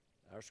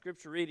Our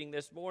scripture reading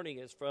this morning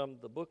is from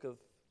the book of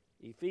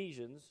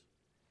Ephesians,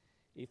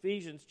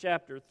 Ephesians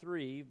chapter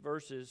 3,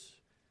 verses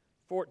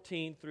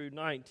 14 through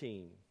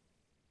 19.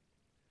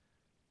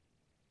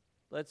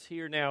 Let's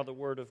hear now the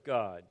word of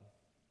God.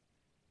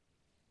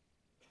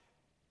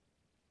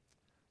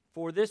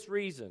 For this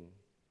reason,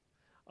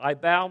 I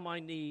bow my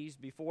knees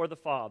before the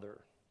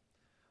Father,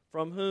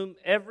 from whom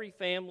every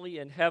family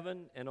in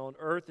heaven and on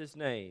earth is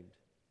named,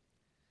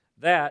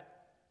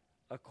 that,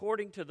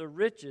 according to the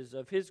riches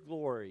of His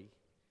glory,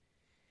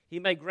 He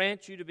may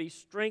grant you to be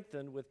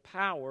strengthened with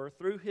power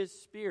through His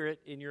Spirit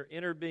in your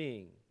inner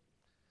being,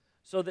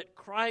 so that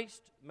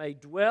Christ may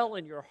dwell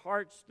in your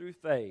hearts through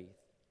faith,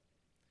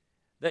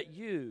 that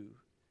you,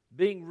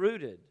 being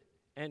rooted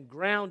and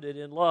grounded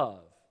in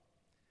love,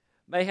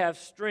 may have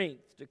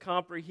strength to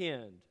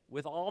comprehend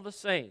with all the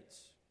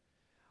saints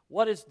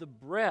what is the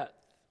breadth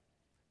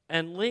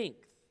and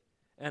length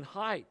and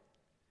height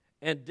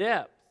and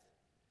depth,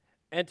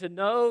 and to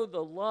know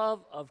the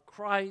love of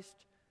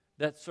Christ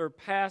that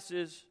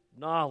surpasses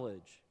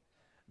knowledge,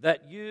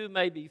 that you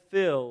may be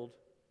filled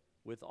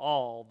with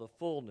all the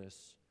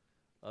fullness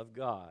of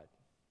God.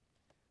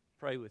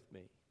 Pray with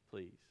me,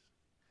 please.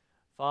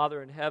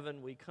 Father in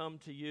heaven, we come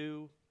to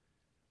you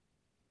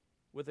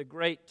with a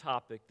great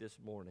topic this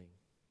morning.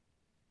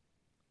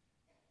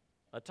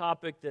 A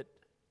topic that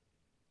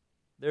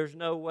there's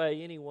no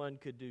way anyone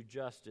could do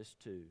justice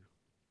to.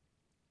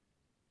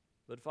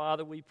 But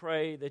Father, we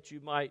pray that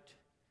you might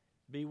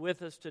be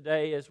with us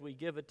today as we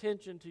give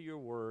attention to your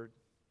word,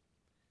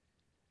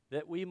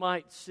 that we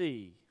might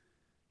see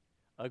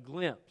a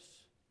glimpse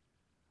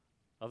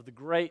of the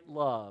great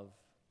love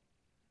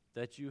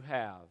that you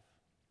have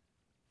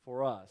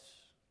for us,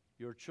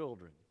 your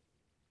children,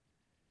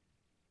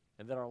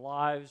 and that our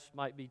lives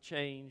might be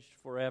changed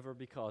forever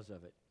because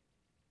of it.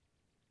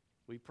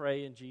 We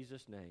pray in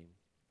Jesus' name.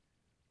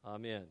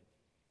 Amen.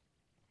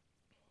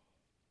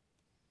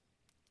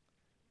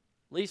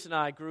 Lisa and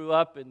I grew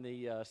up in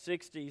the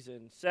 60s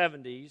and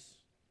 70s,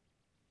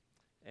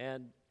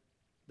 and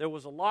there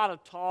was a lot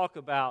of talk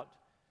about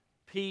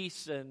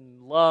peace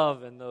and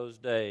love in those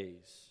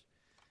days.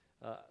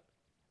 I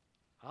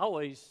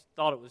always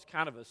thought it was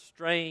kind of a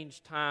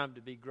strange time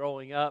to be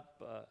growing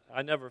up.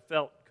 I never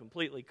felt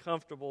completely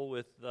comfortable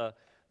with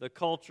the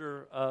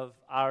culture of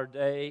our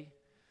day.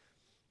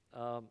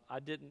 I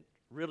didn't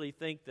really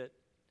think that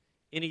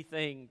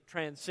anything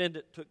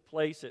transcendent took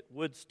place at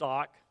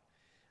Woodstock.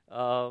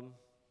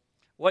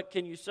 What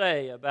can you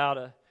say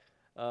about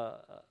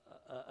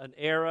an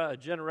era, a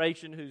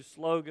generation whose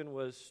slogan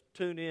was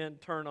tune in,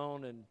 turn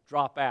on, and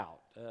drop out?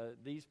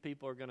 These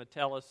people are going to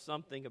tell us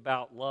something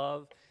about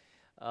love.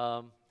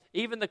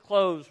 Even the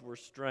clothes were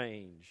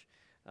strange.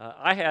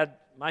 I had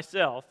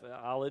myself,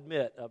 I'll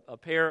admit, a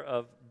pair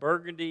of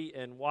burgundy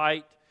and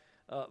white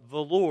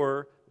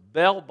velour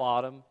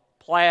bell-bottom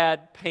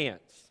plaid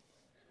pants.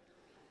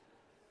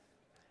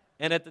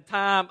 And at the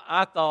time,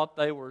 I thought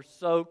they were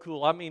so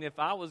cool. I mean, if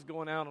I was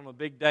going out on a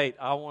big date,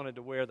 I wanted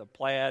to wear the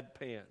plaid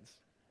pants.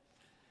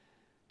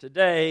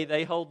 Today,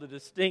 they hold the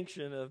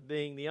distinction of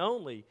being the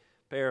only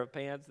pair of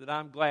pants that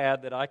I'm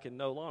glad that I can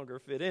no longer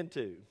fit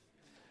into.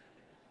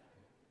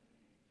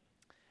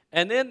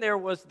 And then there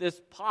was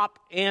this pop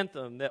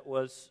anthem that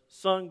was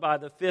sung by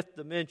the Fifth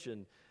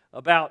Dimension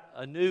about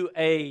a new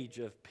age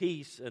of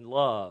peace and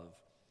love.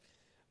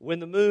 When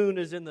the moon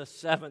is in the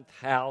seventh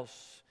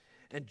house,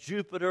 and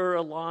Jupiter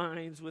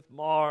aligns with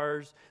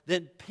Mars,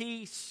 then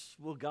peace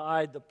will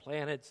guide the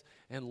planets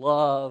and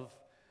love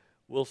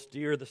will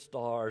steer the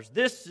stars.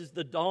 This is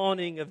the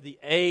dawning of the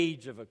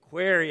age of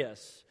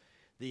Aquarius.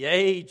 The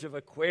age of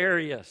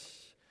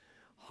Aquarius.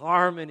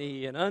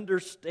 Harmony and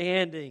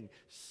understanding,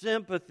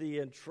 sympathy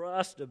and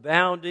trust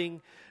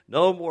abounding.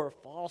 No more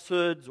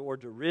falsehoods or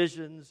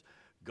derisions.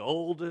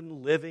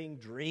 Golden living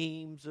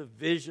dreams of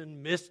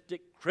vision,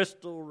 mystic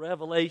crystal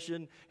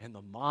revelation, and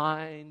the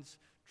mind's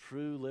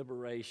true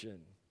liberation.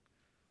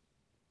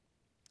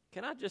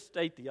 Can I just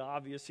state the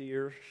obvious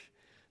here?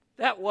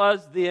 That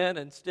was then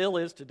and still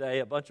is today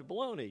a bunch of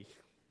baloney.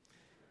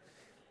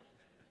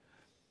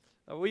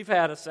 We've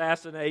had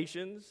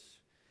assassinations.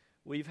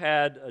 We've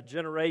had a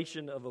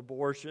generation of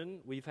abortion.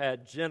 We've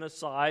had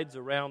genocides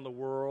around the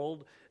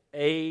world,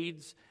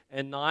 AIDS,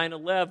 and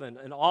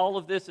 9/11. And all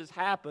of this has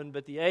happened,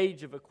 but the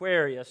age of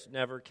Aquarius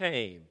never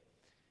came.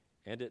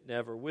 And it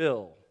never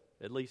will,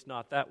 at least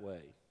not that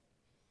way.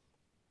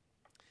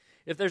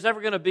 If there's ever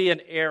going to be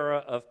an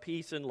era of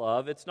peace and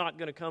love, it's not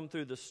going to come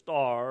through the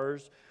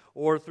stars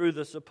or through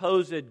the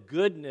supposed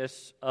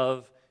goodness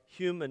of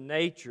human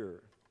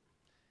nature.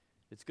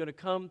 It's going to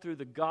come through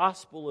the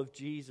gospel of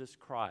Jesus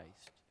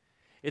Christ.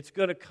 It's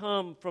going to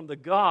come from the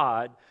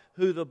God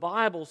who the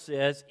Bible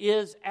says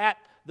is at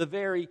the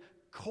very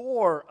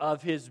core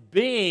of His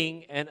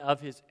being and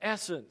of His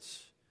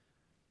essence,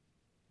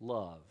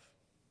 love.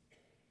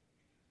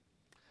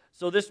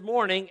 So this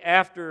morning,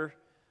 after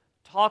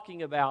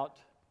talking about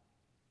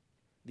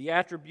the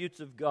attributes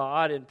of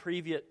God in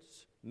previous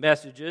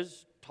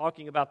messages,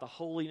 talking about the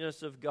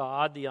holiness of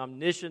God, the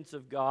omniscience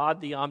of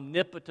God, the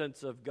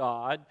omnipotence of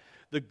God,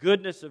 the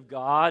goodness of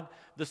God,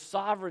 the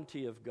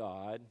sovereignty of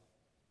God.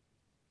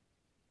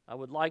 I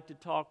would like to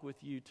talk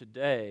with you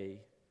today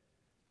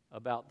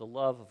about the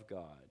love of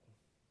God.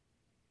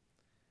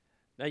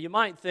 Now you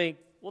might think,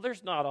 well,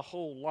 there's not a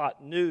whole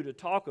lot new to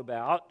talk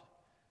about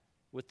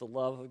with the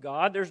love of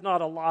God. There's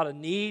not a lot of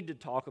need to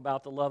talk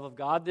about the love of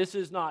God. This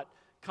is not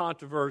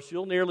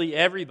controversial. Nearly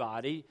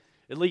everybody,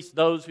 at least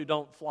those who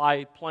don't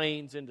fly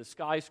planes into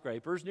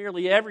skyscrapers,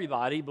 nearly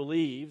everybody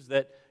believes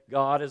that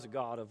God is a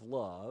God of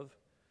love.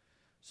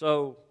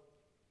 So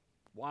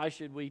why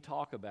should we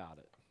talk about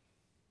it?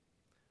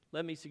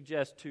 Let me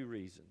suggest two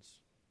reasons.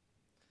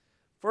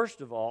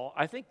 First of all,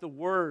 I think the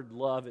word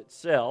love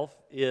itself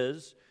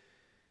is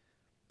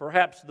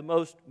perhaps the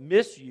most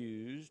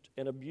misused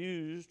and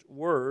abused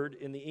word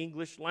in the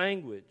English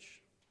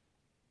language.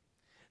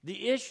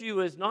 The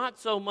issue is not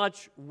so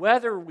much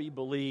whether we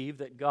believe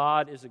that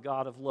God is a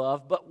God of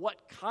love, but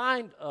what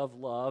kind of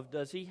love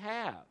does He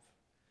have?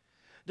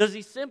 Does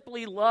He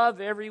simply love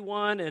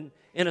everyone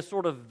in a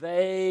sort of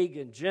vague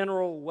and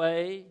general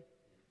way?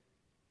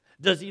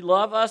 Does He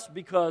love us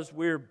because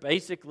we're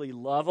basically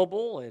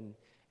lovable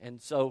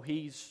and so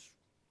He's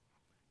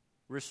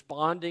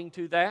responding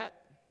to that?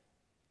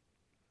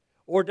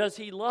 Or does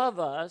He love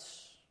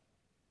us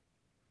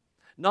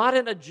not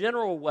in a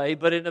general way,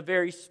 but in a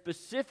very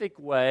specific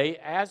way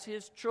as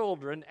His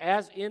children,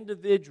 as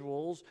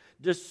individuals,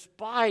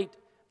 despite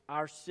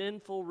our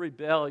sinful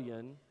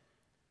rebellion,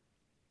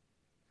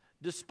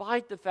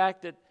 despite the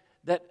fact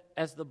that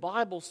as the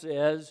Bible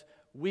says,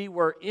 we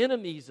were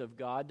enemies of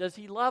God? Does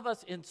He love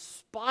us in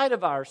spite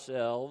of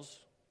ourselves?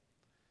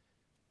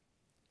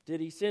 Did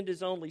He send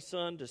His only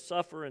Son to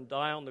suffer and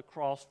die on the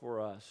cross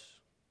for us,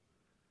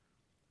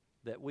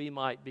 that we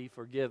might be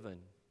forgiven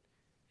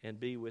and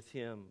be with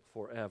Him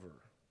forever?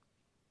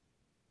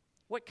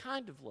 What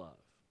kind of love?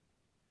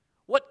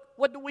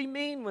 What do we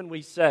mean when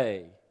we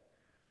say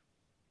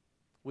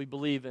we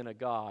believe in a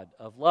God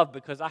of love?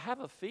 Because I have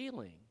a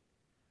feeling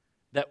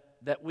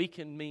that we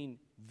can mean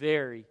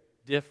very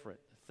different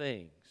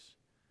things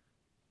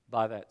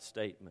by that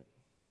statement.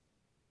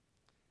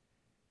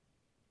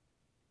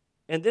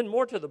 And then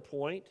more to the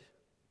point,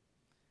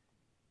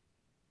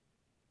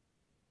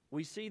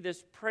 we see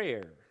this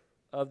prayer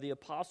of the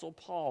Apostle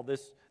Paul,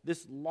 this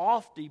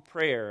lofty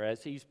prayer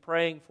as he's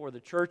praying for the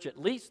church, at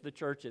least the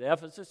church at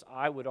Ephesus.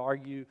 I would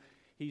argue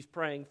he's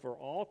praying for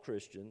all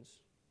Christians.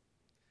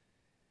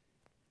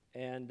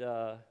 And,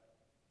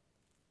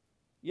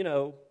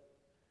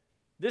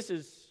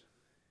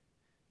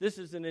 this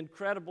is an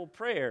incredible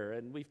prayer,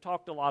 and we've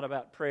talked a lot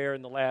about prayer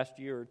in the last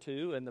year or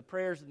two, and the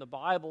prayers in the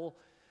Bible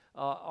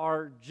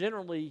are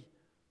generally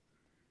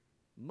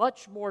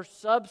much more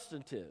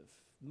substantive,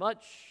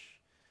 much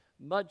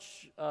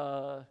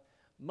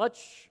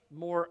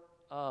more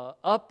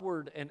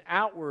upward and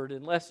outward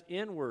and less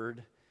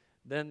inward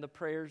than the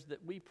prayers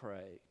that we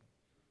pray.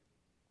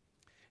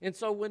 And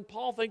so when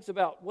Paul thinks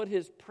about what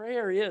his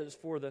prayer is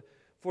for the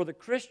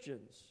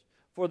Christians,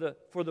 for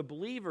the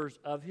believers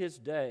of his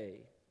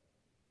day,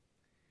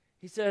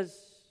 he says,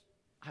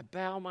 I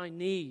bow my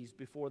knees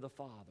before the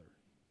Father.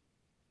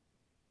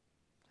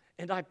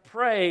 And I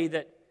pray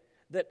that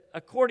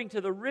according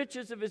to the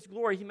riches of His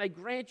glory, He may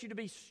grant you to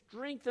be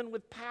strengthened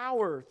with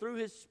power through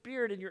His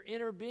Spirit in your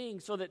inner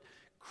being, so that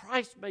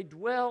Christ may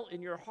dwell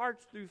in your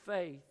hearts through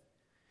faith,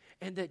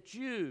 and that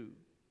you,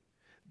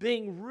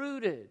 being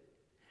rooted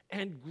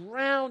and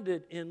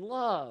grounded in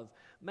love,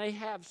 may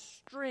have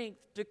strength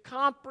to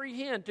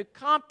comprehend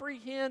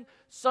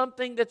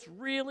something that's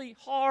really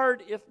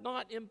hard, if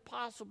not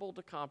impossible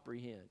to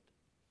comprehend.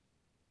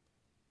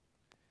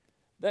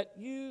 That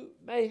you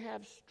may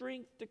have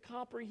strength to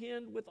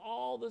comprehend with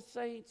all the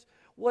saints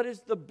what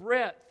is the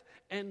breadth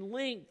and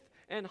length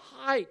and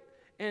height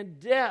and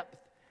depth,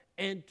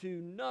 and to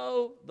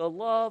know the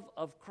love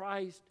of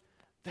Christ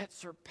that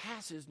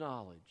surpasses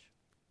knowledge,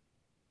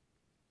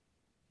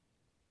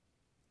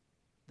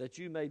 that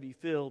you may be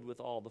filled with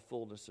all the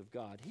fullness of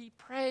God. He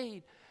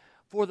prayed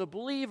for the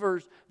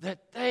believers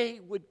that they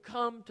would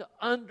come to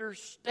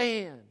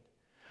understand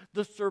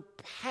the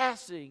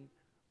surpassing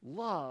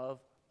love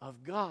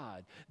of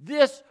God.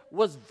 This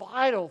was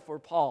vital for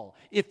Paul.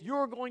 If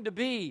you're going to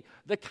be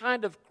the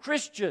kind of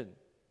Christian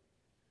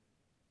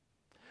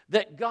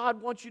that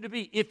God wants you to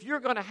be, if you're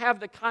going to have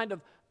the kind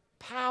of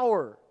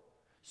power,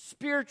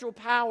 spiritual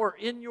power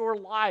in your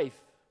life,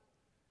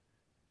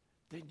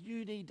 then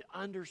you need to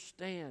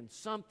understand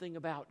something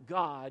about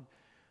God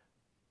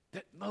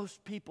that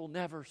most people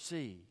never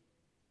see.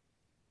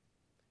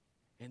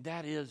 And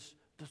that is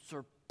the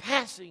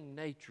surpassing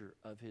nature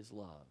of His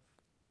love.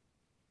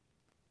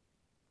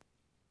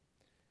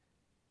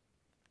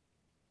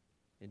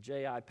 In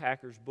J.I.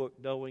 Packer's book,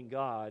 Knowing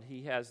God,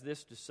 he has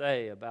this to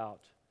say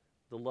about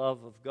the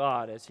love of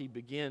God as he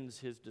begins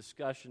his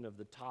discussion of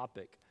the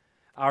topic.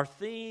 Our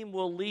theme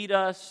will lead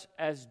us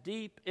as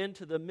deep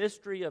into the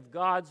mystery of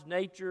God's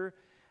nature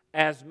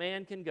as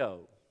man can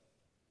go.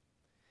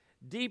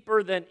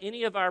 deeper than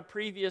any of our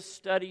previous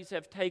studies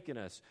have taken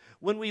us.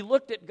 When we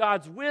looked at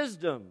God's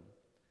wisdom,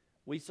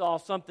 we saw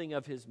something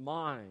of His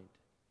mind.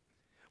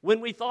 When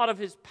we thought of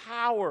His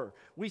power,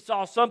 we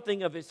saw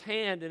something of His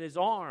hand and His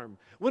arm.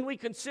 When we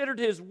considered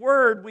His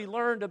word, we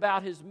learned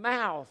about His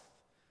mouth.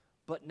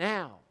 But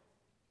now,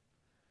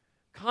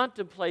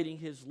 contemplating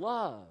His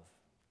love,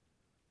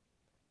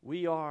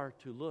 we are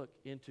to look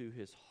into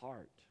His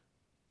heart.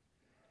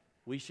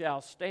 We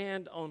shall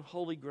stand on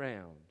holy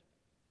ground.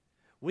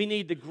 We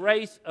need the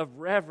grace of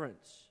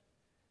reverence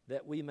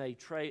that we may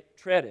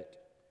tread it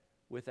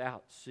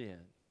without sin.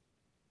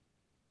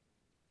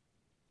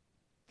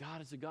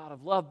 God is a God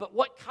of love, but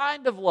what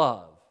kind of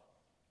love?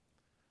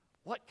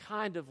 What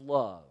kind of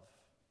love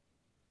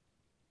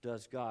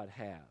does God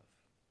have?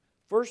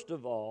 First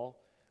of all,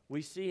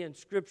 we see in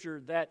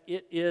Scripture that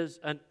it is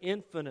an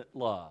infinite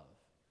love.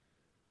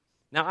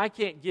 Now, I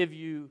can't give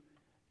you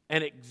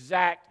an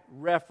exact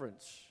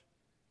reference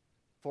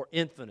for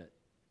infinite.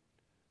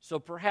 So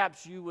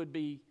perhaps you would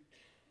be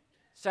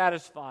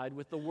satisfied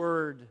with the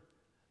word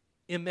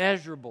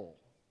immeasurable.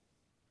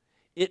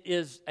 It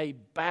is a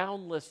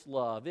boundless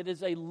love. It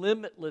is a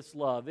limitless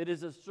love. It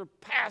is a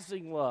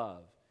surpassing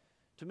love.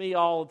 To me,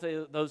 all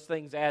of those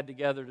things add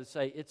together to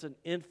say it's an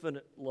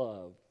infinite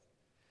love.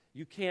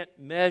 You can't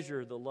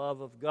measure the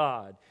love of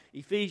God.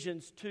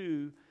 Ephesians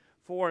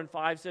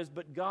 2:4-5 says,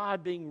 "But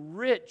God, being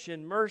rich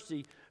in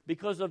mercy,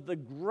 because of the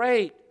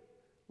great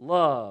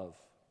love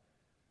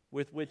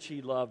with which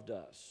He loved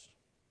us,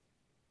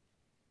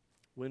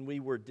 when we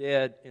were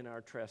dead in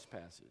our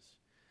trespasses."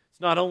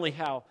 It's not only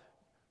how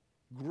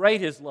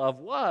great His love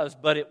was,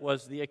 but it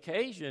was the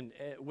occasion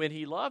when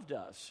He loved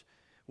us,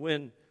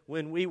 when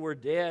we were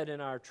dead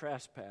in our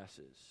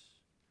trespasses.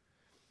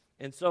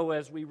 And so,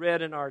 as we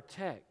read in our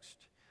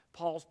text,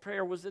 Paul's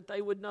prayer was that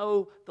they would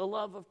know the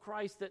love of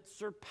Christ that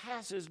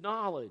surpasses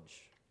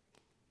knowledge.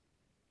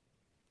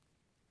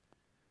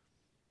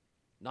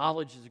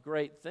 Knowledge is a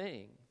great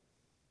thing.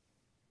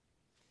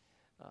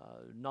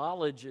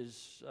 Knowledge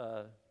is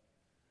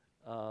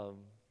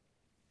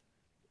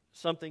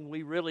something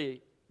we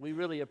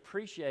really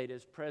appreciate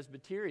as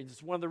Presbyterians.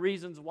 It's one of the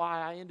reasons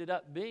why I ended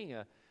up being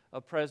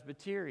a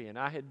Presbyterian.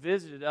 I had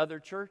visited other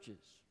churches,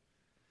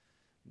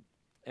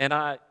 and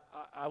I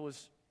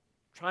was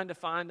trying to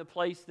find the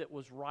place that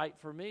was right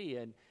for me.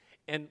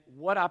 And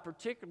what I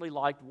particularly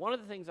liked, one of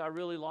the things I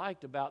really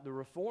liked about the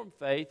Reformed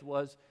faith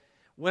was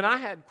when I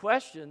had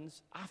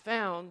questions, I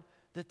found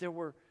that there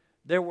were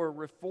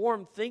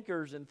Reformed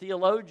thinkers and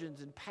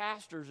theologians and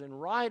pastors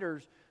and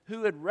writers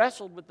who had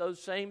wrestled with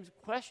those same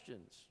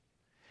questions.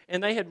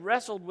 And they had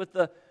wrestled with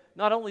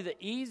not only the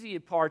easy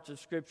parts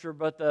of Scripture,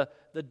 but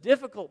the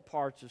difficult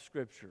parts of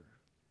Scripture.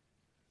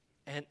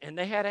 And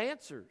they had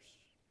answers.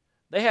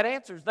 They had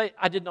answers.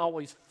 I didn't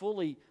always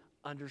fully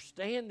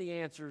understand the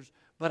answers,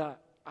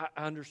 but I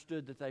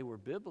understood that they were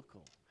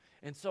biblical.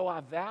 And so I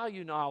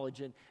value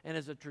knowledge, and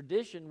as a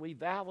tradition, we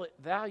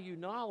value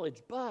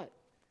knowledge, but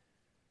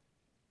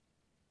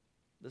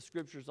the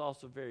Scripture is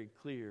also very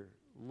clear.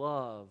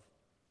 Love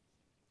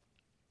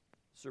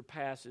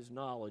surpasses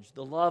knowledge.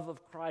 The love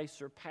of Christ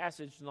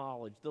surpasses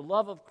knowledge. The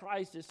love of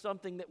Christ is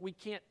something that we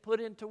can't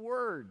put into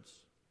words,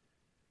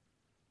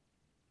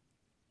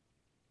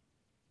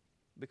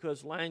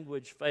 because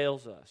language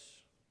fails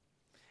us.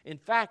 In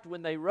fact,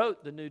 when they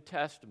wrote the New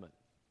Testament,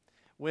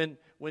 when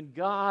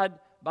God,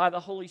 by the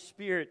Holy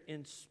Spirit,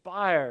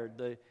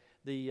 inspired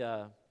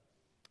the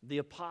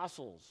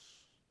apostles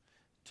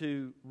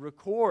to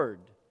record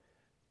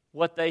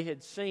what they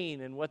had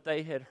seen and what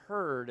they had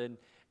heard,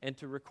 and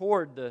to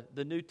record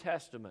the New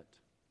Testament,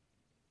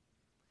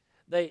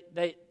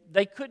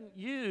 they couldn't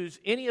use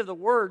any of the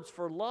words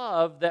for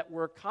love that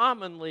were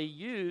commonly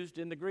used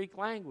in the Greek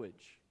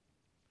language.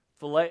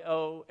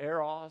 Phileo,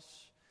 eros,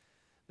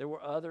 there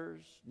were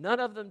others.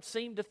 None of them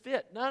seemed to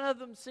fit. None of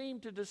them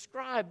seemed to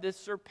describe this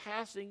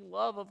surpassing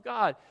love of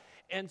God.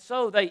 And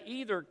so they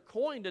either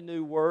coined a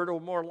new word, or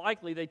more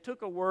likely they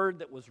took a word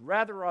that was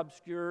rather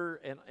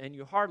obscure and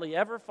you hardly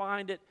ever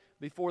find it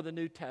before the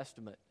New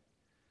Testament,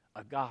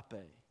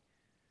 agape.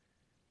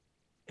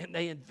 And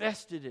they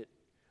invested it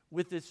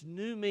with this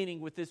new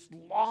meaning, with this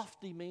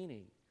lofty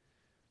meaning.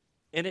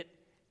 And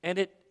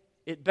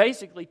it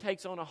basically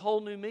takes on a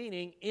whole new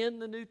meaning in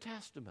the New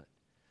Testament,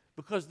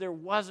 because there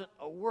wasn't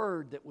a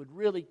word that would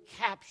really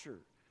capture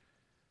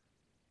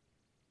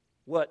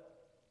what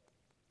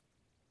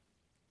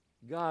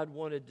God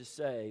wanted to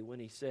say when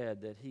He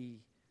said that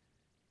He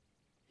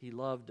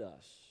loved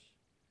us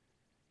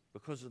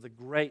because of the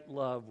great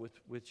love with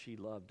which He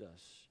loved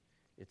us.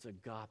 It's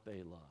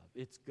agape love.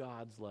 It's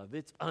God's love.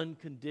 It's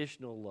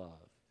unconditional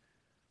love.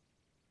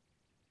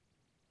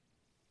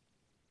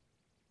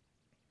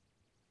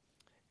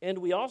 And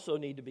we also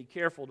need to be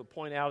careful to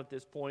point out at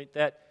this point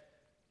that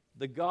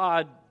the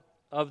God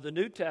of the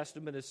New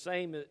Testament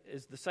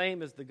is the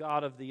same as the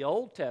God of the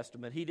Old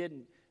Testament. He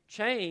didn't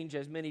change,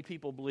 as many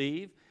people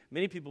believe.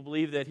 Many people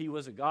believe that He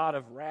was a God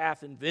of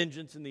wrath and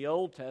vengeance in the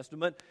Old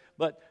Testament,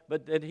 but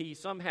that He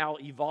somehow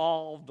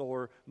evolved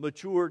or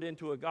matured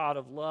into a God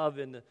of love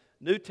in the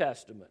New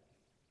Testament.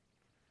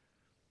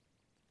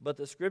 But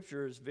the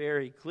Scripture is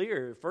very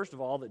clear, first of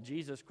all, that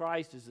Jesus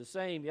Christ is the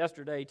same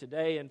yesterday,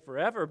 today, and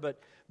forever. But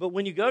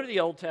when you go to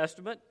the Old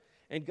Testament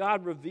and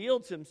God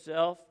reveals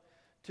Himself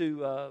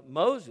to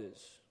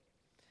Moses,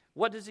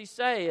 what does He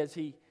say as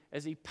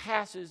he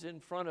passes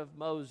in front of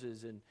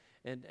Moses and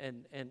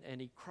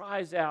He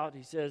cries out?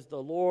 He says,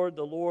 the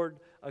Lord,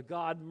 a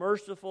God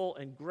merciful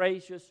and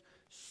gracious,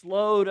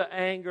 slow to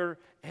anger,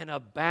 and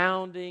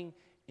abounding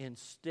in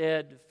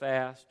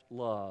steadfast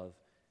love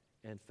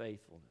and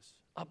faithfulness.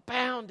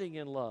 Abounding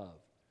in love,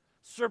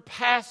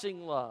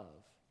 surpassing love.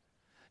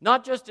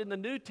 Not just in the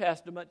New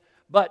Testament,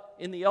 but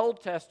in the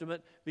Old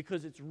Testament,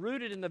 because it's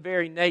rooted in the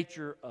very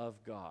nature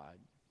of God.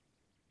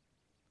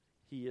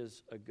 He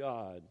is a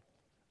God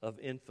of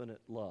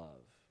infinite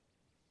love.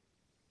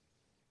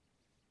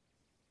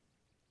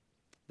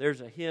 There's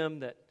a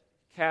hymn that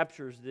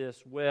captures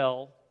this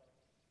well.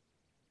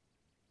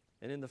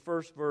 And in the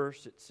first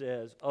verse it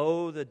says,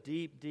 "Oh, the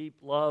deep, deep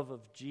love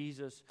of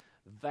Jesus,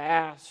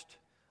 vast,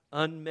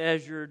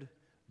 unmeasured,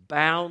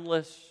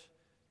 boundless,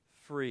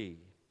 free.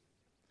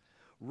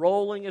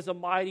 Rolling as a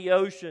mighty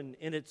ocean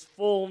in its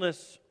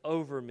fullness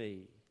over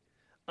me.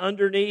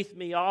 Underneath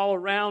me, all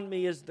around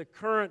me is the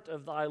current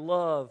of thy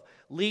love,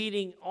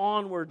 leading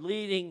onward,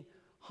 leading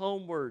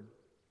homeward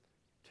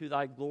to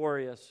thy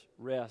glorious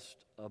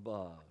rest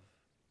above."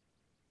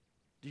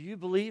 Do you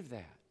believe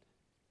that?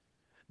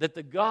 That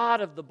the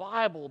God of the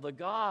Bible, the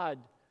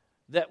God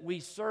that we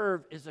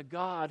serve, is a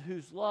God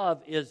whose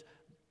love is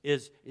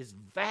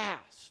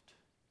vast.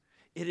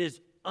 It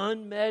is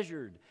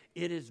unmeasured.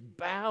 It is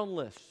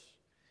boundless.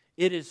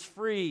 It is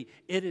free.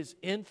 It is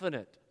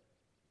infinite.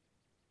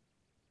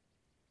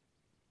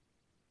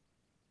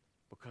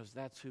 Because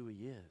that's who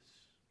He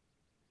is.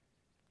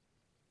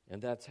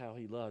 And that's how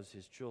He loves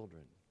His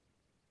children.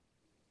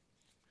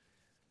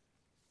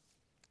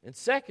 And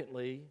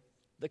secondly,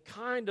 the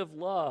kind of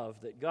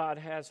love that God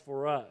has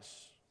for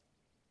us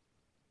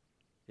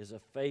is a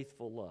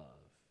faithful love.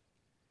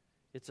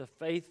 It's a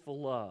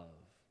faithful love.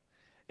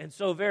 And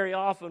so very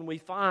often we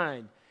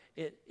find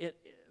it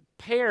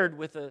paired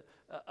with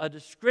a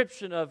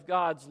description of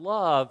God's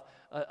love,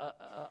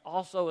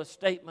 also a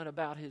statement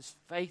about His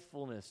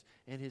faithfulness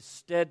and His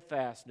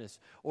steadfastness.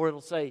 Or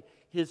it'll say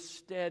His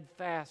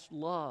steadfast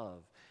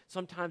love.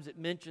 Sometimes it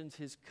mentions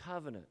His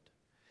covenant.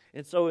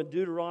 And so in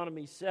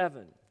Deuteronomy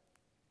 7,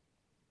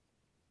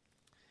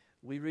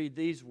 we read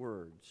these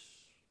words.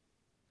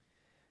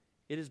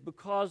 "It is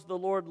because the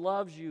Lord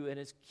loves you and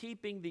is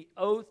keeping the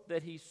oath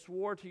that He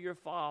swore to your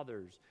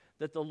fathers,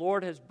 that the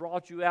Lord has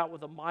brought you out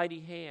with a mighty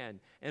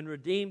hand and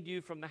redeemed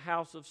you from the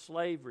house of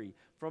slavery,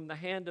 from the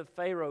hand of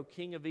Pharaoh,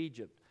 king of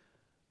Egypt.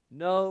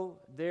 Know,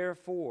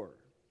 therefore,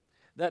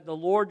 that the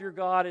Lord your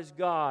God is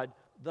God,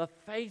 the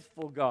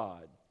faithful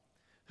God,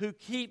 who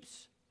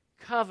keeps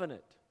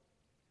covenant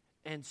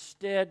and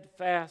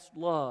steadfast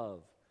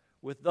love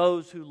with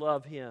those who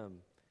love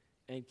Him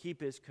and keep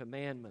His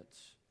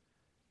commandments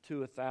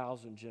to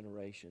 1,000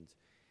 generations."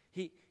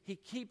 He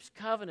keeps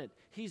covenant.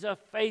 He's a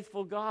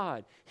faithful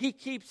God. He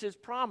keeps His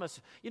promise.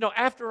 You know,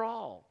 after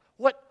all,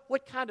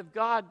 what kind of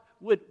God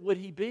would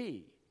He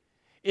be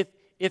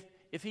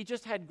if He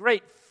just had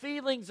great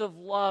feelings of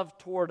love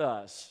toward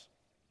us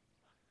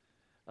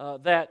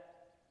that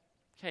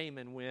came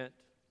and went,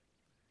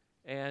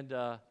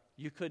 and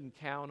you couldn't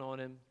count on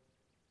Him?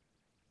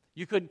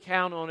 You couldn't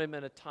count on Him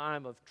in a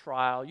time of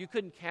trial. You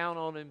couldn't count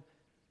on Him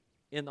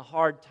in the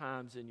hard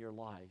times in your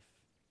life.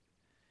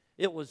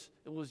 It was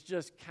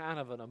just kind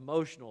of an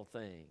emotional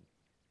thing.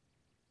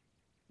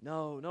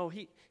 No,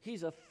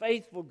 He's a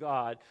faithful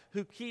God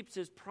who keeps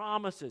His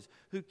promises,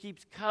 who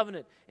keeps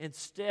covenant and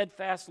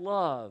steadfast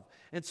love.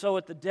 And so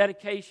at the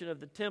dedication of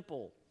the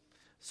temple,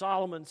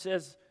 Solomon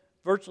says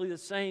virtually the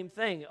same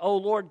thing. "O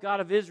Lord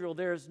God of Israel,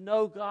 there is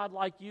no God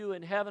like you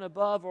in heaven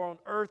above or on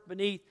earth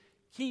beneath,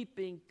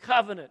 keeping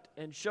covenant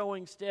and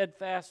showing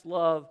steadfast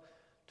love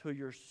to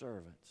your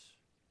servants."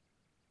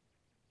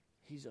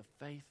 He's a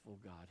faithful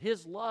God.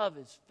 His love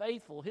is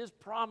faithful. His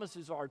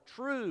promises are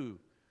true.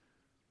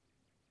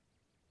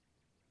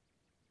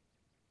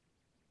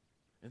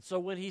 And so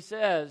when He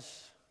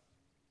says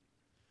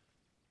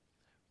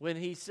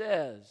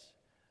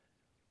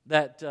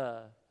that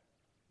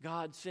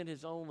God sent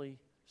His only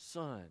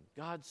Son,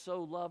 God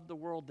so loved the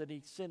world that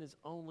He sent His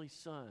only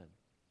Son,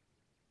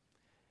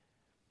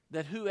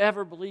 that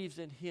whoever believes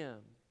in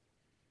Him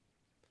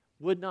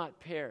would not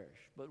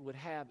perish, but would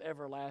have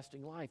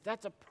everlasting life.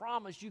 That's a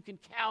promise you can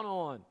count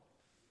on.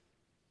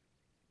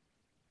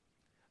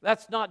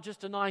 That's not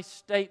just a nice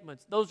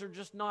statement. Those are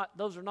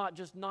not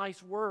just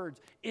nice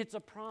words. It's a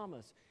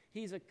promise.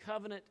 He's a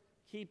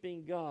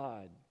covenant-keeping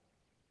God.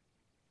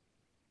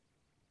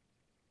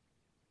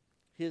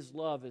 His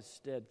love is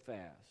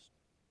steadfast.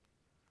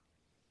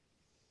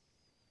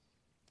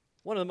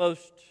 One of the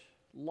most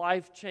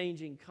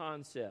life-changing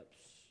concepts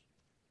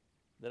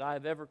that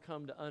I've ever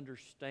come to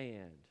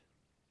understand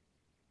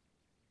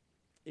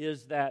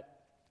is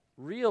that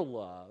real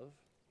love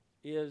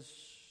is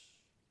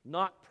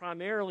not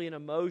primarily an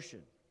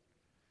emotion.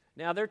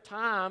 Now, there are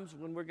times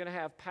when we're going to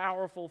have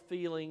powerful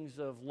feelings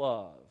of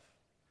love.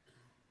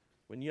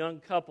 When young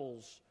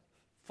couples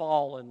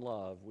fall in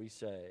love, we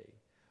say,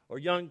 or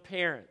young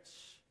parents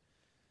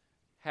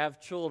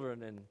have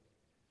children and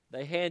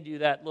they hand you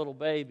that little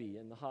baby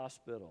in the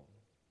hospital,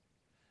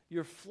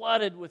 you're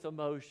flooded with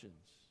emotions.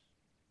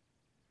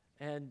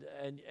 And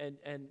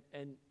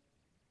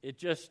you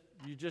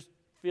just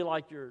feel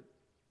like you're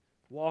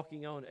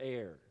walking on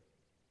air.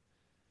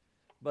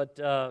 But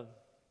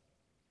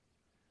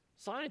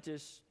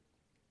scientists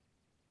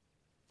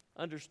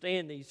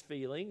understand these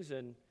feelings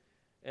and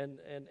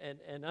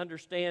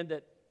understand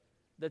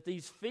that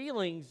these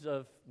feelings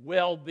of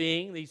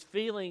well-being, these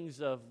feelings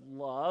of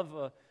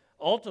love,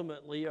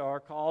 ultimately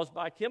are caused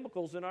by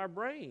chemicals in our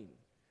brain.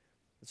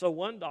 So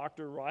one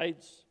doctor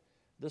writes,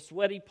 the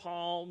sweaty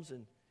palms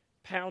and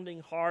pounding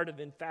heart of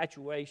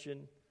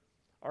infatuation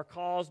are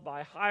caused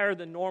by higher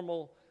than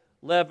normal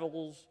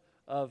levels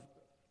of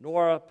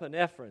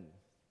norepinephrine.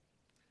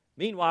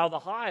 Meanwhile, the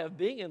high of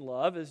being in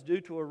love is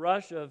due to a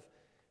rush of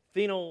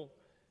phenylethyl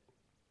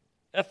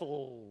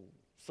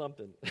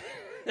something.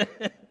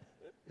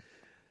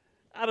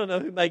 I don't know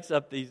who makes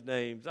up these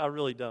names. I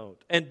really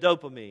don't. And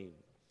dopamine.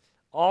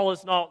 All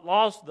is not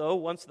lost, though.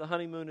 Once the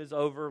honeymoon is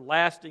over,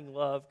 lasting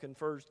love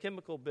confers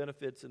chemical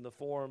benefits in the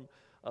form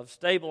of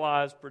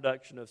stabilized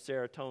production of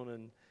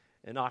serotonin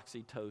and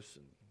oxytocin.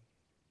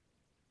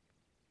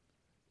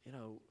 You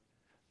know,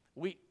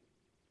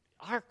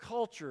 our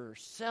culture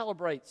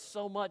celebrates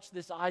so much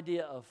this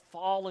idea of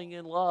falling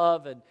in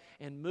love,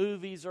 and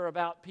movies are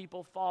about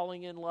people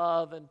falling in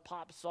love, and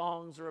pop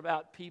songs are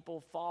about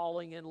people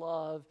falling in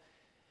love.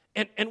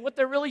 And what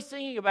they're really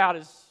singing about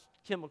is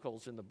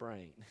chemicals in the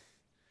brain.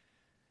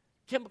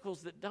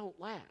 Chemicals that don't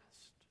last.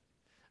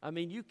 I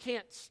mean, you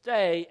can't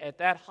stay at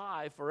that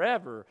high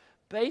forever.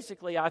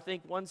 Basically, I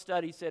think one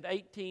study said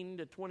 18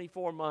 to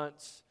 24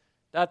 months,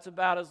 that's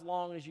about as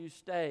long as you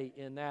stay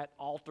in that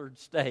altered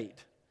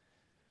state.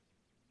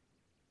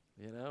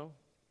 You know?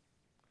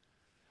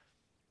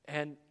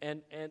 And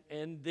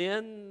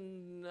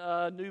then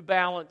New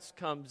Balance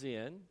comes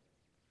in.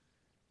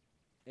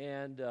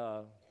 And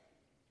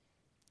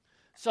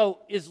so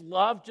is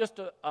love just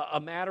a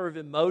matter of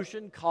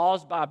emotion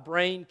caused by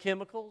brain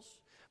chemicals?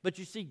 But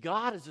you see,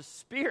 God is a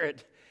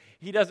spirit.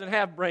 He doesn't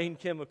have brain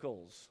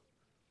chemicals.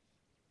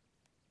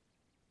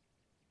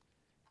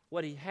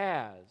 What He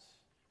has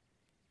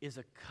is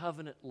a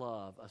covenant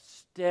love, a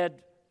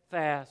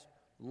steadfast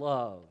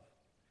love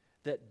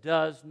that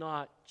does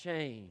not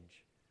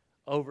change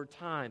over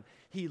time.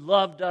 He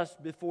loved us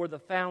before the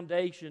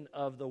foundation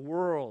of the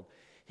world.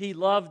 He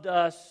loved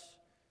us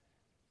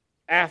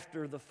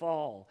after the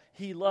fall.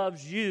 He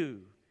loves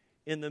you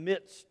in the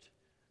midst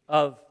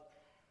of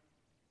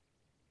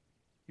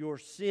your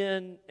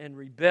sin and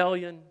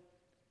rebellion,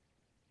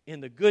 in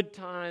the good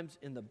times,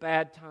 in the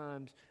bad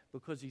times,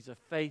 because He's a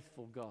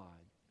faithful God.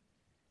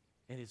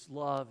 And His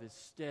love is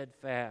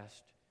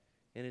steadfast,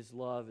 and His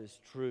love is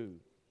true.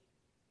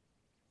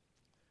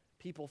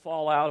 People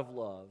fall out of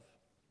love,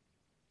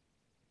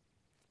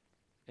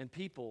 and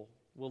people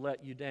will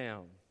let you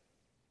down.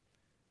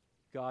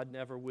 God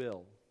never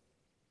will.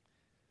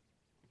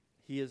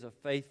 He is a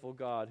faithful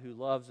God who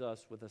loves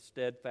us with a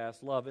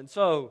steadfast love. And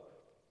so,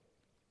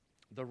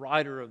 the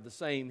writer of the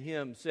same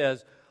hymn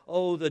says,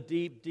 "Oh, the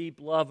deep, deep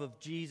love of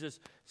Jesus,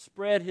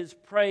 spread His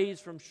praise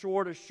from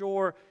shore to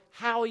shore.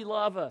 How He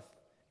loveth,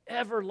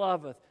 ever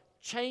loveth,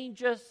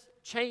 changeth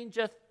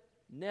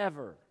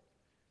never,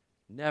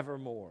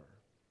 nevermore.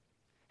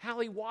 How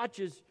He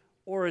watches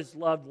o'er His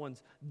loved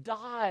ones,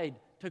 died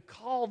to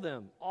call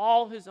them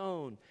all His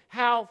own.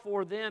 How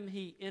for them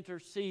He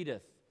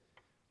intercedeth,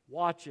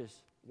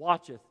 watcheth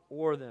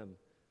o'er them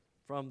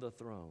from the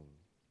throne."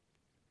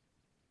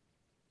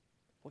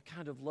 What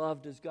kind of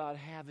love does God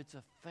have? It's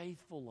a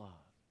faithful love.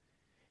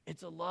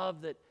 It's a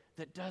love that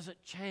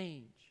doesn't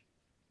change.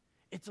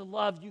 It's a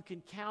love you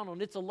can count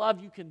on. It's a love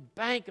you can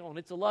bank on.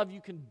 It's a love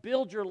you can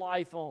build your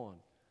life on.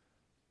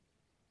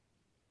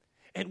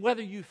 And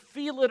whether you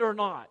feel it or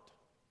not,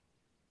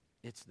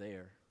 it's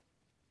there.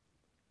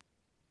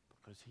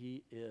 Because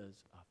He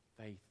is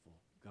a faithful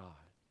God.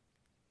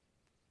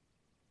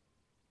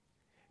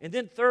 And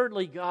then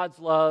thirdly, God's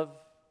love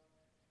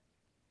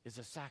is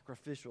a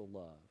sacrificial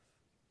love.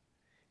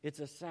 It's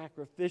a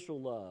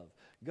sacrificial love.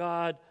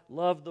 God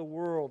loved the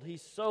world. He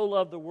so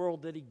loved the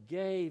world that He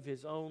gave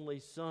His only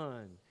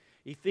Son.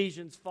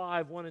 Ephesians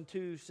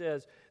 5:1-2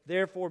 says,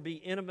 "Therefore be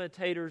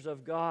imitators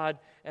of God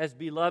as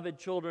beloved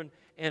children,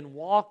 and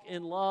walk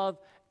in love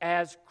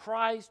as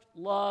Christ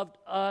loved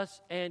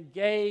us and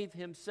gave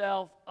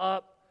Himself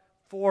up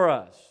for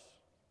us."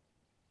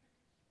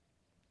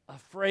 A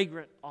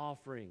fragrant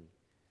offering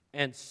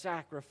and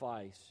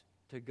sacrifice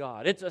to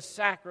God. It's a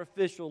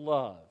sacrificial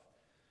love.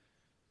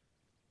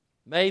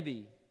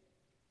 Maybe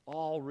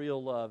all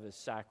real love is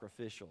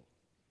sacrificial.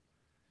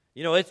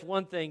 You know, it's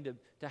one thing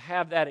to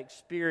have that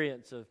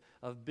experience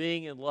of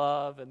being in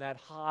love and that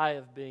high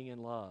of being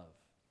in love.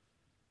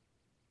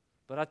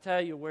 But I tell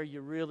you, where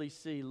you really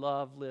see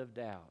love lived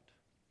out,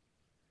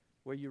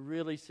 where you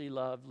really see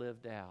love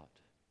lived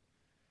out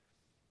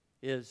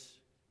is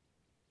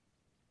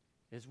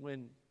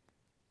when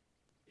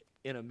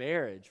in a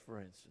marriage, for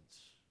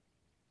instance.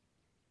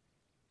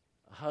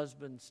 A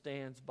husband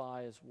stands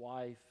by his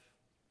wife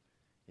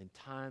in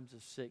times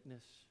of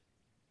sickness,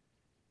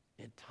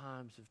 in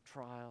times of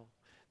trial.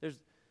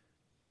 There's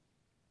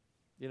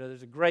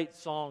a great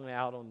song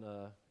out on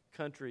the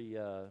country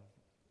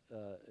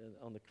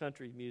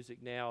music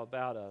now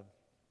about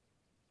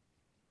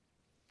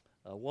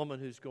a woman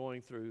who's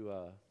going through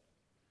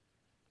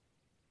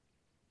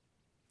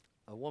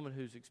a woman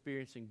who's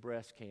experiencing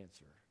breast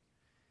cancer,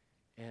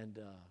 and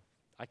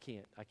I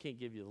can't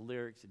give you the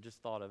lyrics. I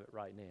just thought of it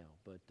right now,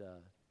 but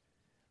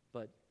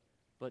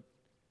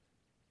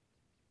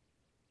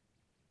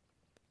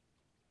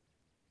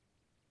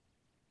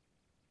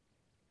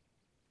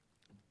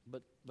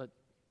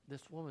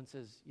this woman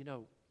says,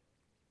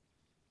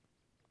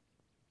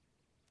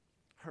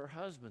 her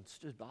husband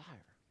stood by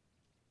her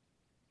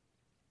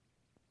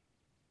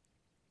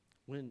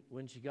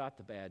when she got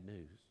the bad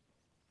news.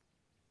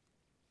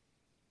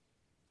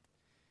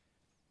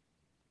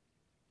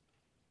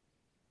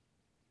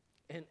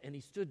 And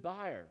he stood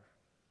by her,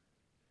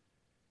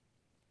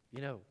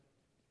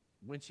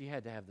 when she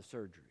had to have the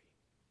surgery.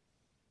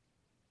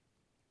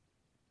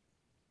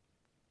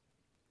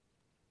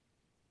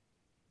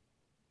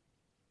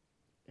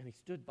 And he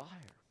stood by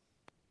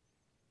her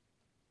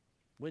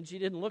when she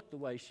didn't look the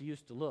way she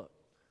used to look.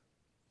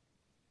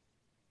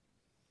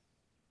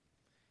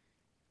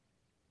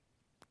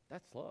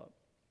 That's love.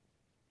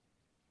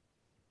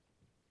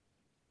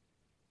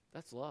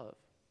 That's love.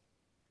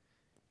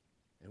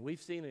 And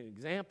we've seen an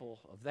example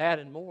of that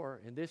and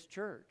more in this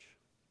church.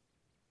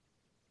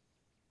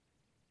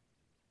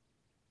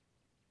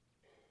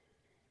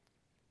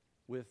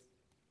 With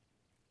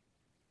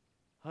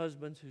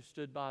husbands who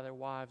stood by their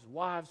wives,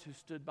 wives who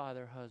stood by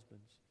their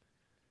husbands,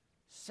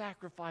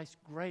 sacrificed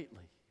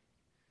greatly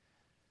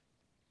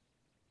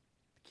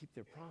to keep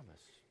their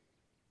promise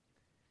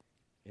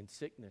in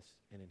sickness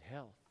and in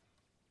health,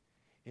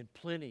 in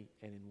plenty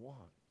and in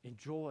want, in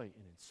joy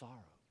and in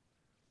sorrow,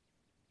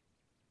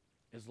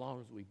 as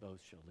long as we both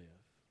shall live.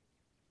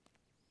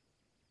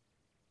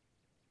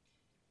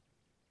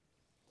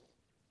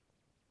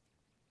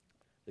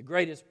 The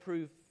greatest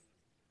proof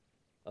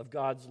of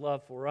God's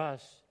love for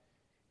us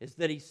is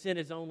that He sent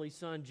His only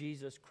Son,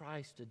 Jesus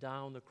Christ, to die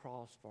on the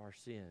cross for our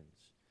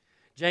sins.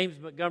 James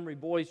Montgomery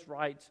Boyce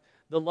writes,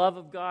 "The love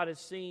of God is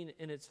seen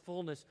in its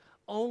fullness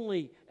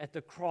only at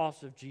the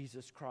cross of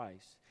Jesus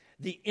Christ.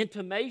 The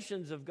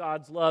intimations of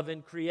God's love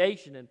in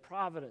creation and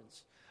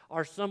providence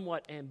are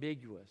somewhat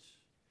ambiguous.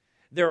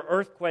 There are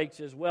earthquakes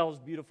as well as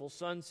beautiful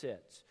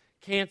sunsets,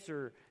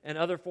 cancer and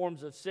other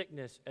forms of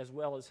sickness as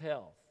well as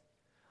health.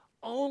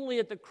 Only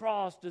at the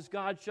cross does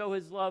God show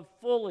His love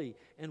fully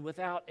and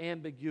without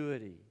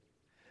ambiguity.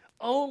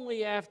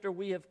 Only after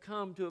we have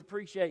come to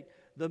appreciate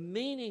the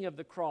meaning of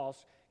the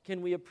cross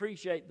can we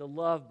appreciate the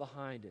love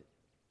behind it."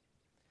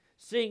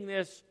 Seeing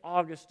this,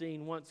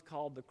 Augustine once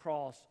called the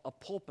cross a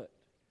pulpit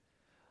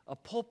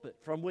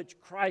from which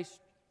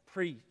Christ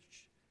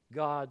preached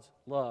God's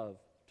love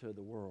to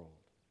the world.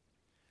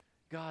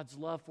 God's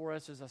love for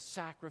us is a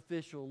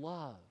sacrificial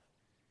love.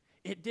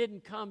 It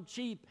didn't come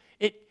cheap.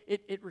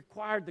 It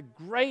required the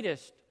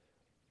greatest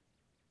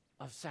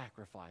of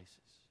sacrifices.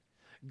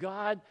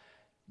 God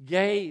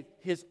gave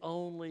His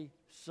only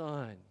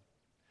Son.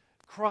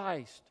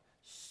 Christ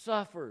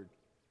suffered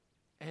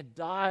and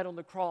died on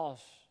the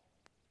cross,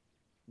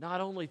 not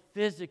only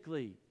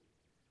physically,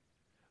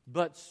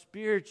 but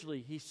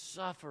spiritually. He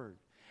suffered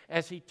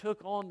as He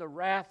took on the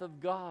wrath of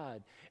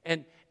God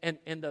and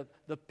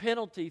the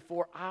penalty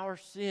for our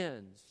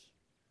sins.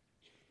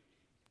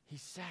 He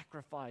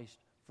sacrificed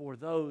for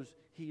those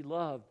He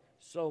loved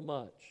so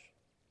much.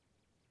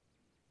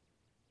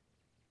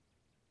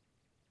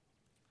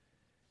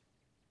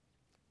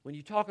 When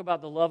you talk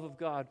about the love of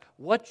God,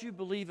 what you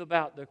believe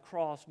about the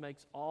cross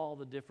makes all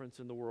the difference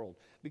in the world.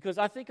 Because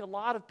I think a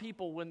lot of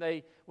people, when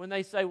they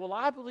say, well,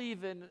 I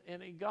believe in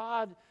a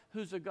God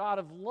who's a God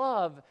of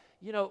love,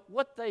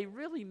 what they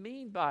really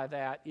mean by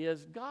that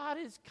is God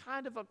is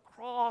kind of a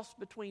cross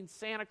between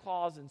Santa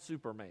Claus and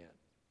Superman.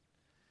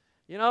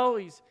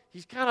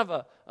 He's kind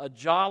of a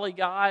jolly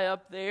guy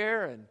up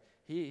there, and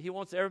he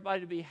wants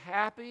everybody to be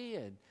happy,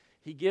 and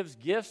He gives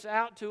gifts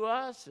out to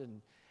us,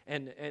 and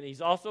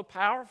He's also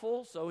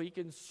powerful, so He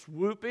can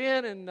swoop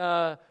in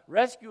and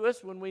rescue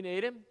us when we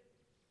need Him.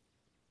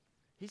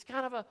 He's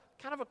kind of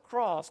a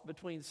cross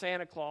between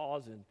Santa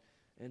Claus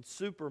and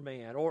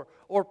Superman,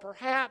 or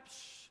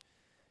perhaps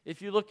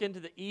if you look into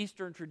the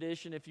Eastern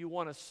tradition, if you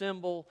want a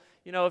symbol,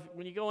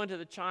 when you go into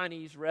the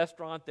Chinese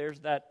restaurant,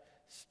 there's that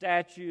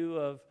statue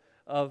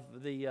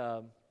of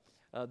the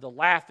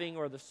laughing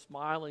or the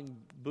smiling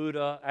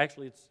Buddha.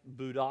 Actually, it's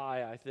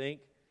Budai, I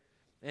think.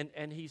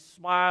 And he's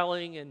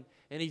smiling and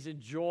he's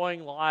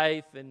enjoying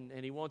life and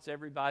he wants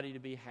everybody to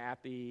be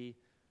happy.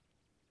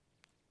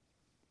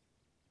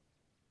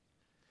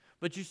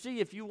 But you see,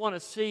 if you want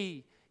to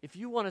see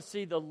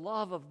the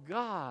love of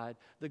God,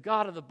 the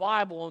God of the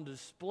Bible on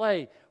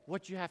display,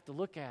 what you have to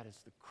look at is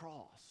the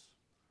cross.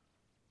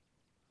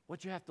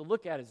 What you have to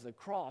look at is the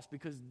cross,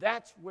 because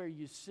that's where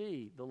you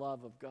see the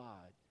love of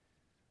God.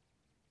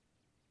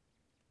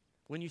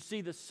 When you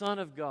see the Son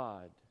of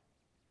God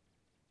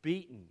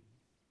beaten,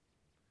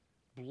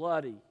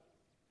 bloody,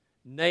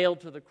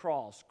 nailed to the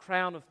cross,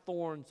 crown of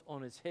thorns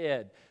on his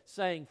head,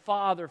 saying,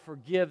 Father,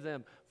 forgive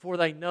them, for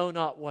they know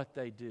not what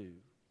they do.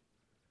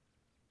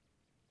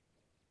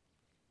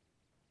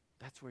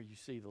 That's where you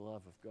see the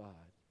love of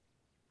God.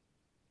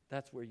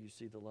 That's where you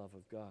see the love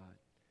of God.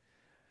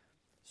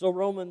 So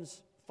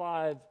Romans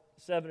 5,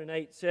 7 and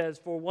 8 says,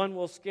 For one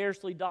will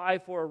scarcely die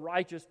for a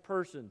righteous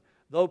person,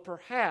 though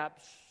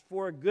perhaps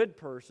for a good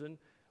person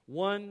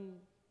one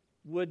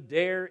would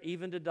dare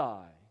even to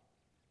die.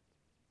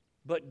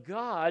 But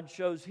God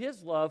shows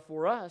His love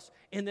for us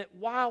in that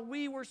while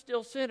we were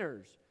still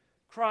sinners,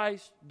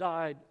 Christ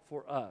died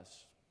for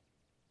us.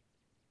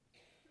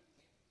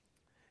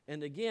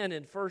 And again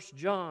in 1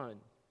 John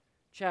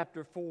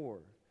chapter 4,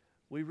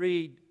 we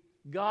read,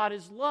 God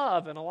is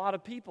love. And a lot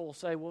of people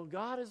say, well,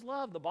 God is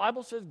love. The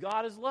Bible says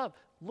God is love.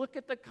 Look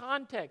at the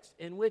context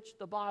in which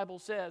the Bible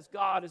says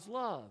God is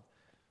love.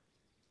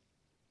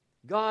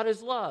 God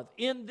is love.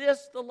 In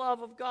this, the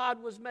love of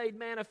God was made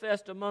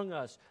manifest among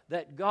us,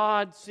 that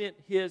God sent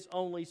His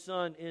only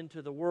Son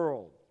into the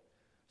world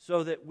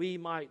so that we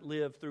might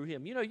live through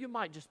Him. You know, you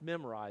might just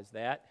memorize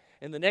that,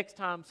 and the next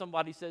time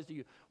somebody says to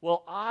you,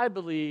 well, I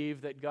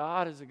believe that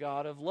God is a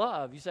God of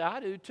love, you say, I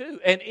do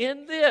too. And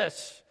in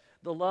this,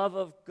 the love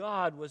of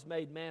God was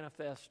made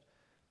manifest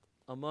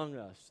among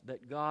us,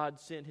 that God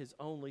sent His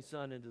only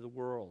Son into the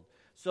world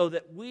so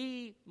that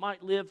we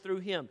might live through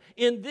Him.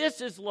 In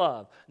this is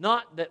love,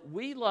 not that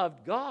we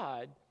loved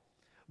God,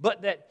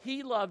 but that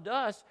He loved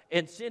us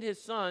and sent His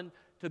Son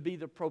to be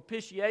the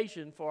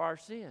propitiation for our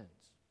sins,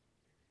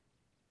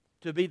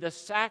 to be the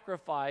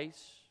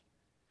sacrifice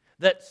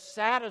that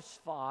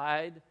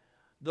satisfied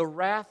the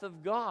wrath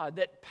of God,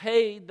 that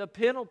paid the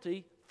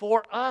penalty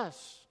for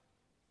us.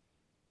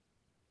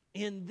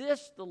 In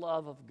this, the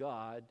love of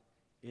God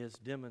is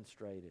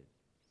demonstrated.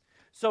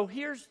 So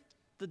here's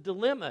the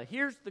dilemma.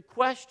 Here's the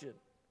question.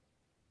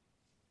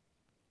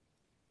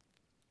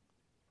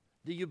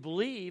 Do you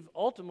believe,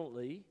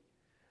 ultimately,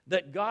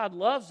 that God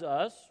loves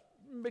us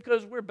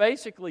because we're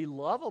basically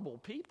lovable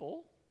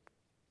people?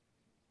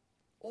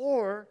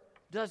 Or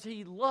does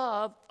He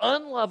love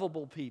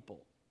unlovable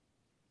people,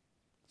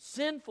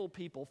 sinful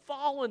people,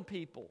 fallen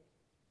people,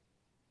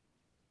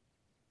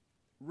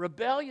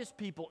 rebellious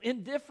people,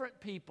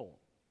 indifferent people?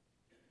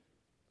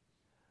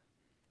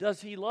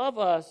 Does He love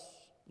us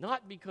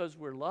not because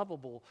we're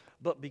lovable,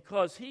 but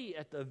because He,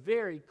 at the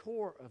very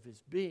core of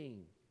His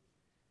being,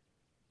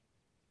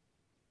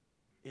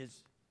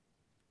 is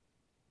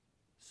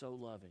so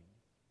loving,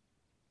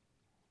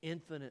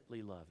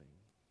 infinitely loving?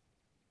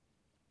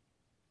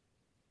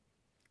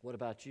 What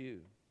about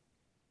you?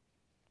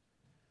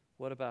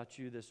 What about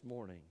you this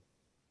morning?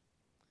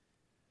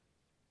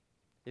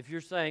 If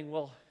you're saying,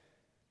 well,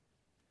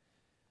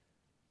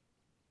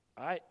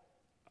 I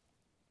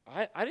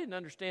didn't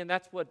understand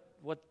that's what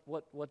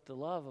the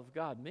love of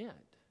God meant.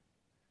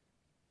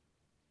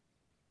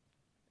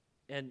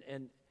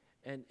 And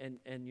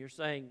you're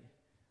saying,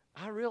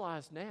 I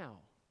realize now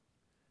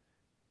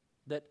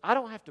that I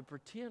don't have to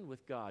pretend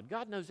with God.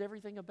 God knows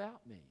everything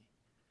about me.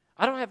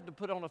 I don't have to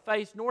put on a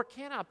face, nor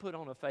can I put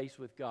on a face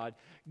with God.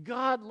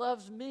 God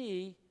loves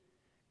me.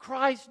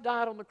 Christ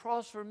died on the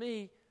cross for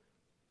me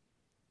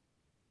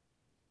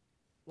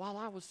while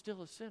I was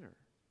still a sinner.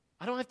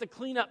 I don't have to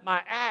clean up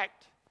my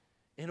act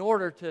in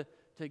order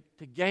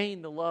to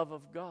gain the love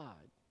of God.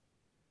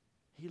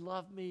 He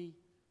loved me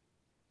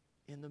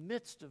in the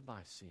midst of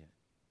my sin.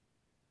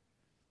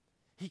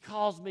 He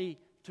calls me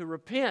to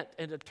repent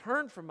and to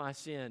turn from my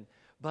sin,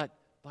 but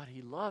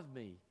He loved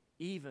me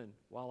even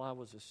while I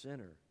was a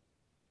sinner.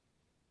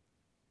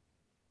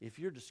 If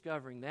you're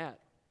discovering that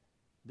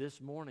this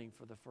morning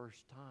for the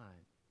first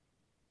time,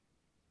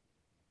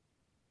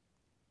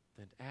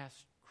 then ask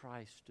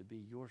Christ to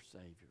be your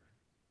Savior.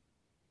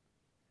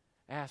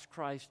 Ask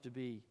Christ to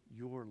be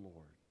your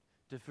Lord,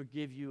 to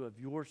forgive you of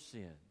your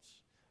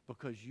sins,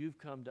 because you've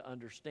come to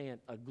understand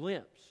a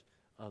glimpse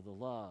of the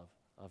love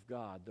of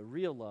God, the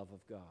real love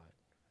of God.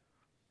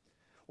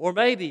 Or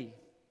maybe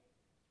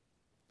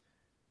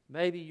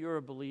you're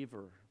a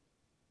believer,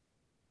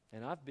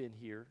 and I've been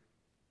here,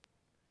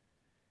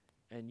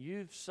 and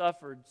you've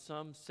suffered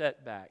some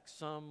setback,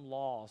 some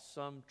loss,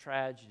 some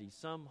tragedy,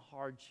 some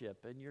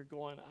hardship, and you're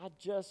going,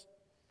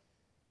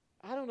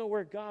 I don't know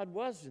where God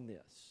was in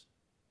this.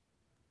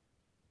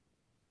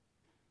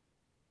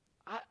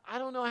 I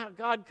don't know how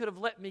God could have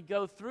let me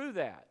go through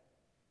that.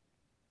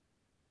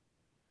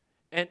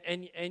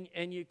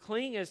 And you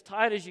cling as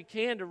tight as you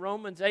can to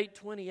Romans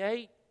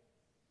 8:28,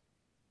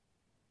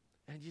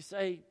 and you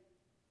say,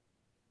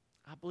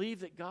 I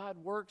believe that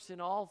God works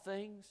in all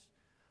things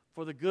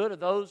for the good of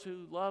those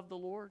who love the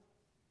Lord.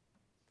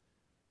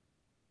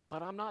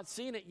 But I'm not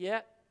seeing it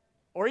yet.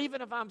 Or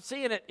even if I'm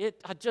seeing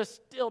it, I just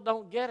still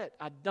don't get it.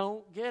 I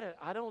don't get it.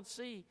 I don't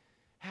see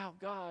how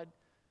God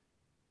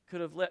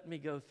could have let me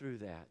go through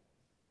that.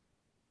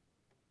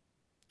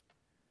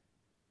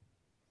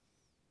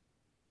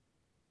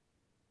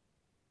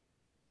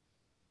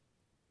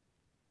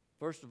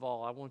 First of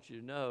all, I want you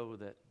to know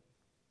that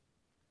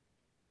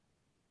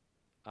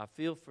I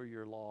feel for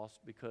your loss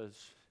because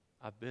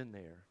I've been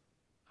there.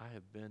 I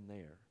have been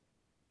there.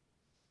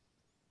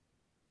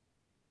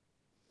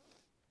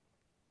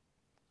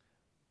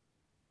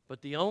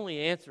 But the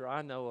only answer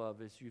I know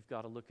of is you've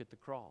got to look at the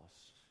cross.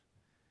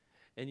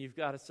 And you've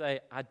got to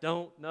say, I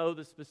don't know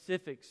the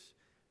specifics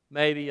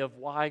maybe of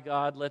why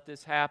God let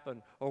this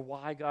happen or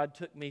why God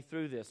took me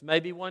through this.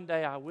 Maybe one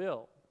day I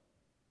will.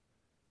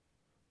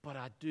 But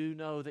I do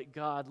know that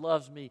God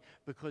loves me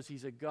because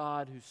He's a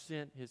God who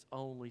sent His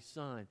only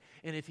Son.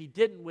 And if He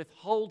didn't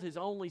withhold His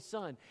only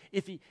Son,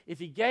 if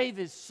He gave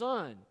His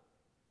Son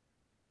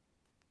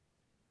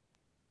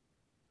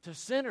to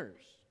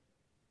sinners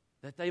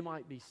that they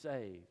might be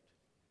saved,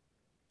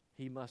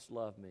 He must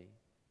love me.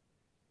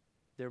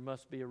 There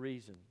must be a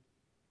reason.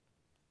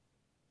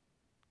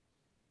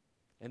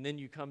 And then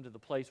you come to the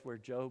place where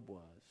Job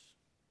was,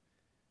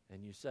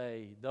 and you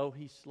say, though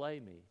He slay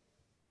me,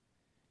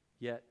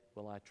 yet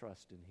will I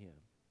trust in Him.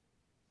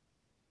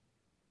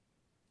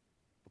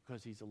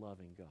 Because He's a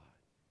loving God.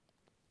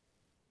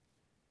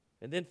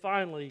 And then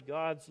finally,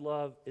 God's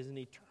love is an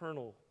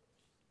eternal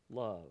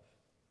love.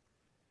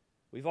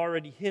 We've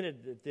already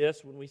hinted at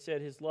this when we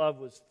said His love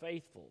was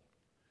faithful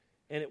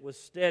and it was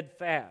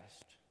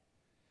steadfast.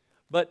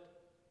 But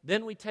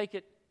then we take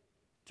it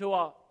to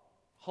a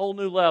whole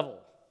new level.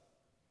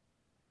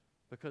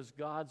 Because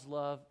God's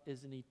love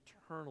is an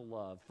eternal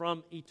love.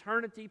 From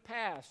eternity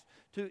past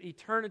to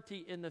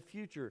eternity in the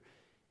future,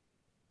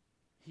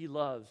 He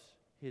loves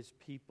His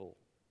people.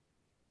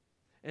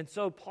 And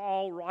so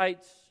Paul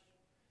writes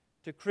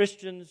to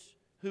Christians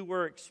who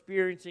were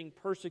experiencing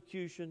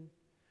persecution,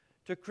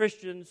 to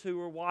Christians who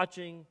were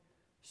watching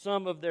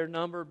some of their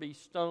number be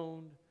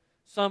stoned,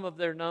 some of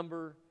their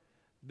number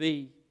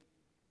be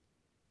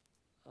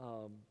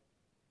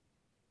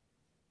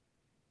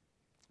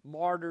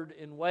martyred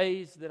in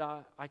ways that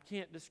I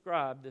can't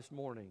describe this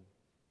morning.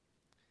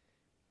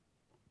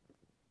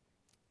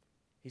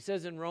 He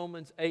says in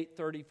Romans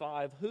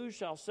 8:35, who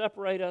shall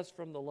separate us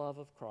from the love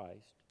of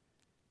Christ?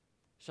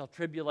 Shall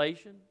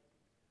tribulation,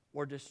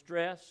 or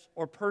distress,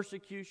 or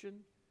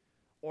persecution,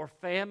 or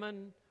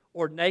famine,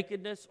 or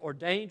nakedness, or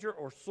danger,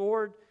 or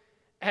sword?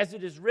 As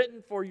it is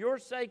written, for your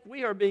sake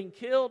we are being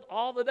killed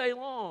all the day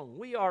long.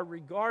 We are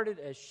regarded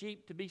as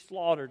sheep to be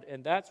slaughtered.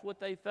 And that's what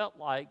they felt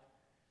like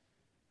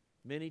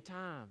many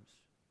times.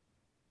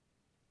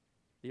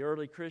 The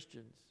early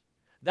Christians.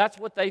 That's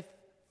what they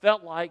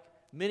felt like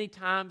many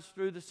times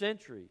through the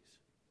centuries.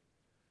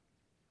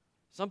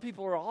 Some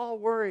people are all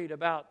worried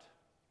about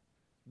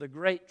the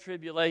great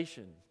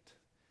tribulation.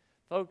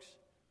 Folks,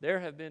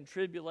 there have been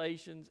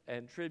tribulations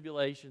and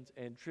tribulations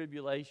and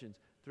tribulations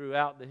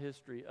throughout the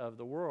history of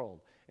the world.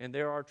 And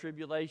there are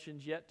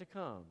tribulations yet to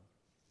come.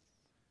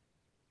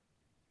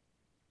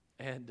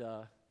 And,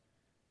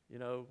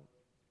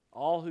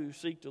 all who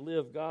seek to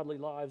live godly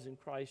lives in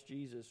Christ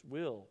Jesus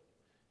will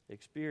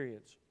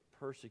experience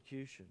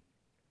persecution.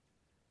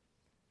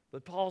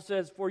 But Paul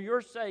says, for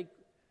your sake,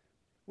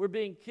 we're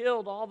being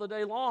killed all the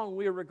day long.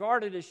 We are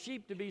regarded as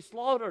sheep to be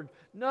slaughtered.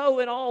 No,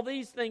 in all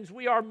these things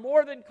we are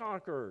more than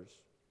conquerors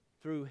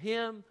through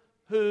Him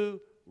who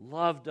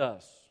loved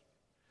us.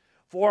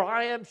 For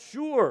I am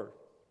sure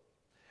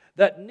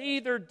that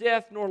neither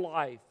death nor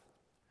life,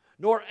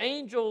 nor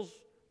angels,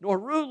 nor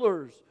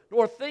rulers,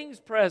 nor things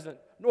present,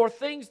 nor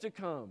things to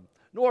come,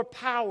 nor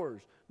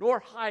powers, nor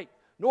height,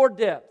 nor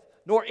depth,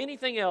 nor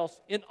anything else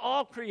in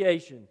all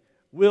creation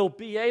will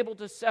be able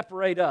to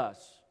separate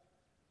us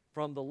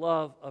from the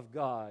love of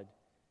God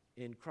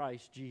in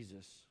Christ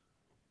Jesus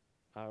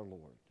our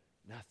Lord.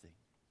 Nothing.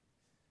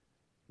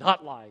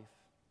 Not life,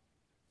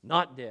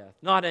 not death,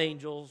 not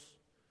angels,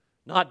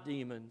 not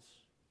demons,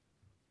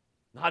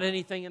 not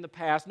anything in the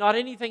past, not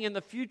anything in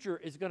the future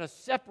is going to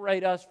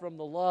separate us from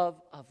the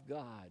love of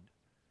God.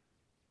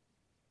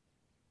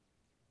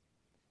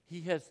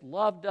 He has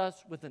loved us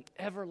with an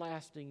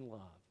everlasting love,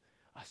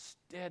 a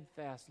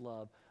steadfast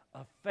love,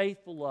 a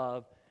faithful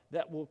love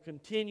that will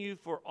continue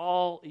for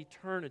all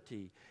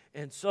eternity.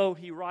 And so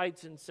he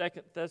writes in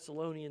 2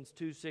 Thessalonians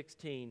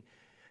 2:16,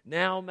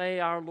 now may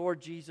our Lord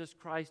Jesus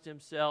Christ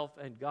Himself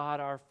and God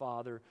our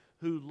Father,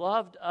 who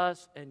loved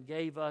us and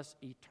gave us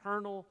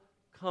eternal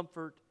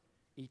comfort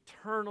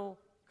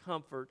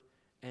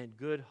and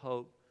good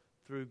hope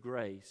through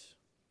grace,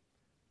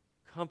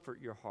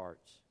 comfort your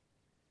hearts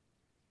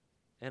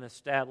and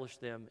establish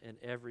them in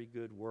every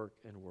good work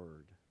and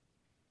word.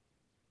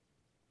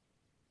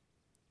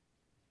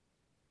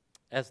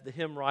 As the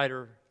hymn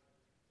writer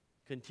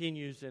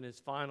continues in his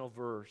final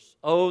verse,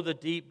 oh, the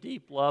deep,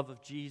 deep love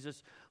of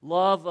Jesus,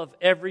 love of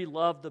every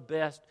love the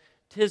best.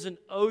 'Tis an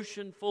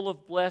ocean full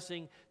of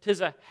blessing, 'tis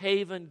a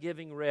haven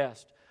giving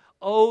rest.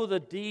 Oh,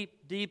 the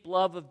deep, deep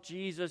love of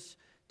Jesus,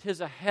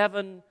 'tis a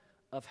heaven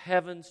of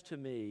heavens to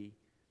me.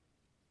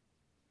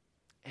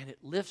 And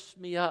it lifts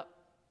me up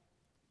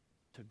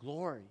to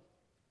glory,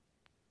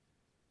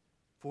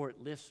 for it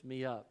lifts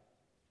me up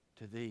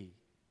to Thee.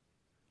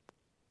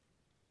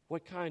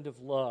 What kind of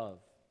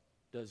love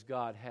does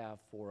God have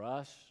for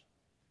us?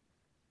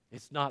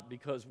 It's not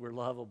because we're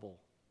lovable.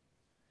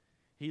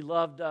 He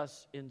loved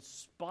us in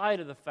spite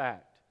of the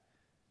fact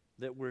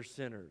that we're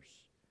sinners,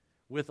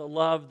 with a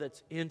love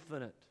that's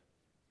infinite,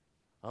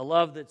 a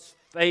love that's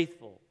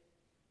faithful,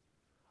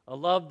 a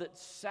love that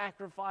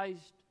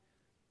sacrificed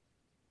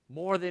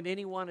more than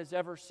anyone has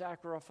ever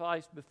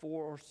sacrificed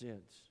before or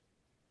since,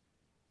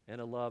 and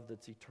a love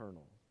that's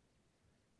eternal.